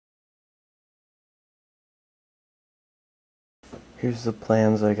Here's the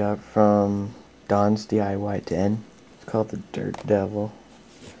plans I got from Don's DIY Den. It's called the Dirt Devil.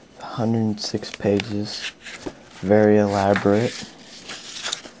 106 pages. Very elaborate.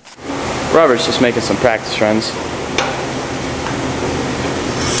 Robert's just making some practice runs.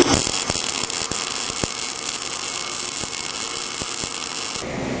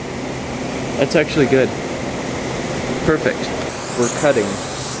 That's actually good. Perfect. We're cutting.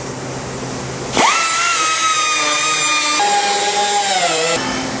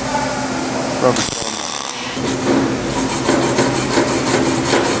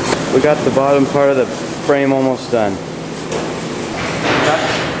 We got the bottom part of the frame almost done. Got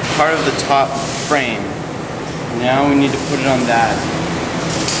part of the top frame. Now we need to put it on that.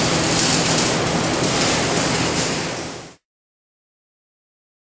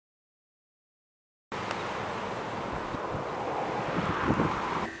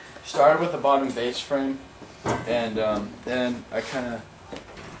 Started with the bottom base frame, and then I kind of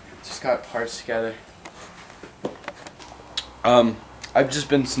just got parts together. I've just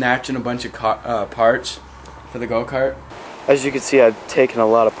been snatching a bunch of parts for the go-kart. As you can see, I've taken a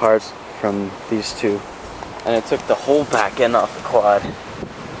lot of parts from these two, and it took the whole back end off the quad.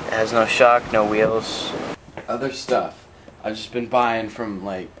 It has no shock, no wheels. Other stuff I've just been buying from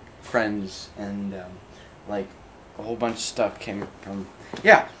like friends, and like a whole bunch of stuff came from,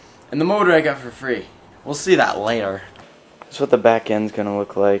 yeah. And the motor I got for free. We'll see that later. That's what the back end's gonna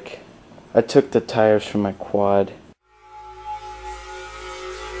look like. I took the tires from my quad.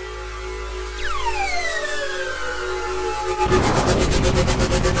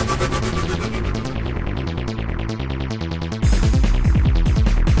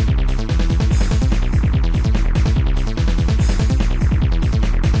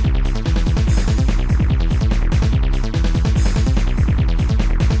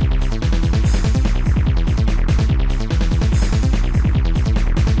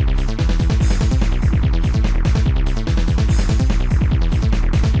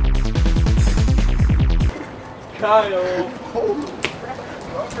 Kyle! Holy crap,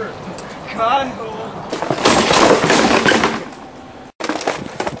 Robert! Kyle!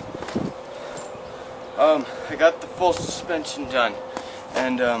 I got the full suspension done,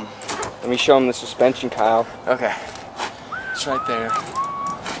 and let me show him the suspension, Kyle. Okay, it's right there,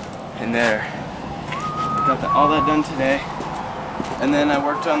 and there. Got all that done today, and then I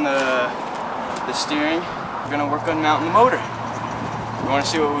worked on the steering. We're gonna work on mounting the motor. You want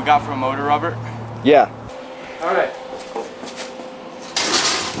to see what we got for a motor, Robert? Yeah. Alright,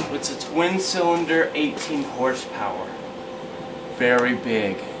 it's a twin cylinder, 18 horsepower. Very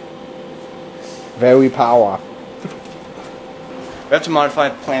big. Very power. We have to modify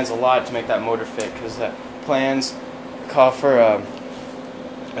the plans a lot to make that motor fit, because the plans call for a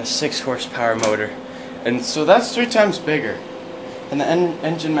 6 horsepower motor. And so that's 3 times bigger. And the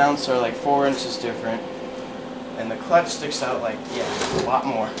engine mounts are like 4 inches different. And the clutch sticks out like, yeah, a lot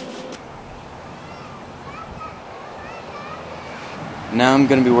more. Now I'm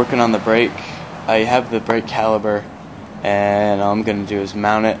going to be working on the brake. I have the brake caliper, and all I'm going to do is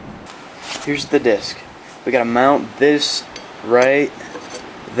mount it. Here's the disc. We got to mount this right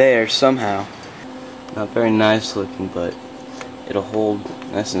there somehow. Not very nice looking, but it'll hold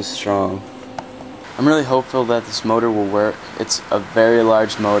nice and strong. I'm really hopeful that this motor will work. It's a very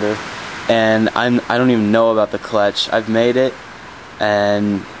large motor, and I don't even know about the clutch. I've made it,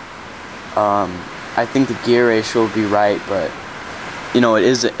 and I think the gear ratio will be right, but you know, it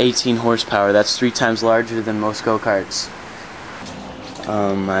is 18 horsepower. That's 3 times larger than most go-karts.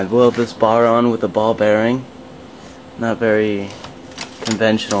 I boiled this bar on with a ball bearing. Not very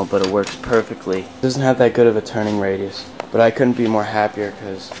conventional, but it works perfectly. It doesn't have that good of a turning radius, but I couldn't be more happier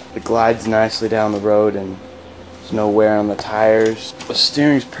because it glides nicely down the road and there's no wear on the tires. The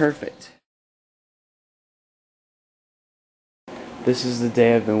steering's perfect. This is the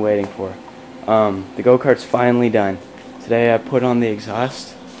day I've been waiting for. The go-kart's finally done. Today I put on the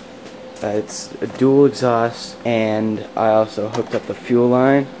exhaust. It's a dual exhaust, and I also hooked up the fuel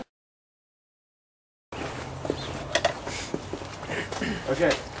line.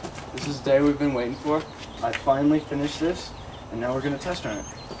 Okay, this is the day we've been waiting for. I finally finished this, and now we're going to test run it.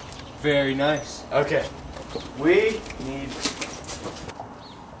 Very nice. Okay, we need...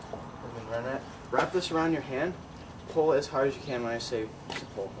 We're going to run it. Wrap this around your hand. Pull as hard as you can when I say to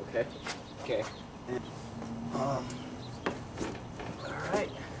pull, okay? Okay. And, alright.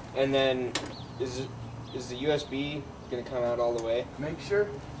 And then, is the USB gonna come out all the way? Make sure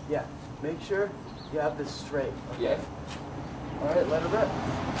you have this straight, okay? Yeah. Alright, let it rip.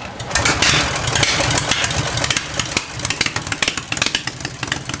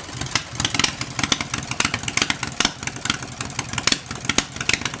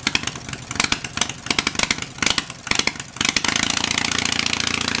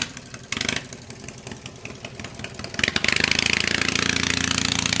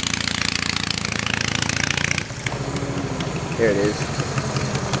 Here it is.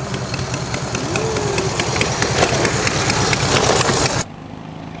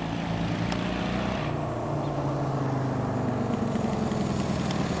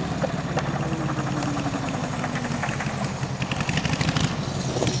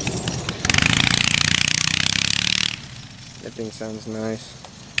 That thing sounds nice.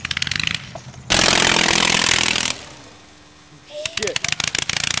 Shit.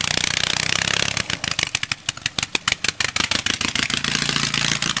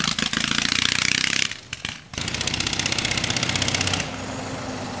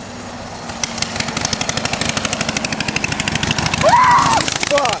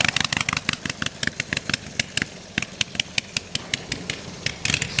 Fuck!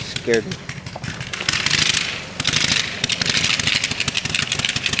 Scared me.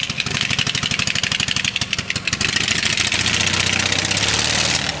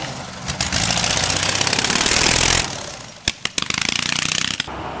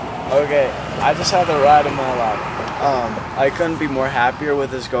 Okay, I just had the ride of my life. I couldn't be more happier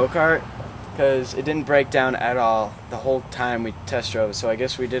with this go-kart because it didn't break down at all the whole time we test drove. So I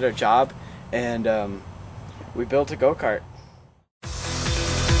guess we did our job and we built a go-kart.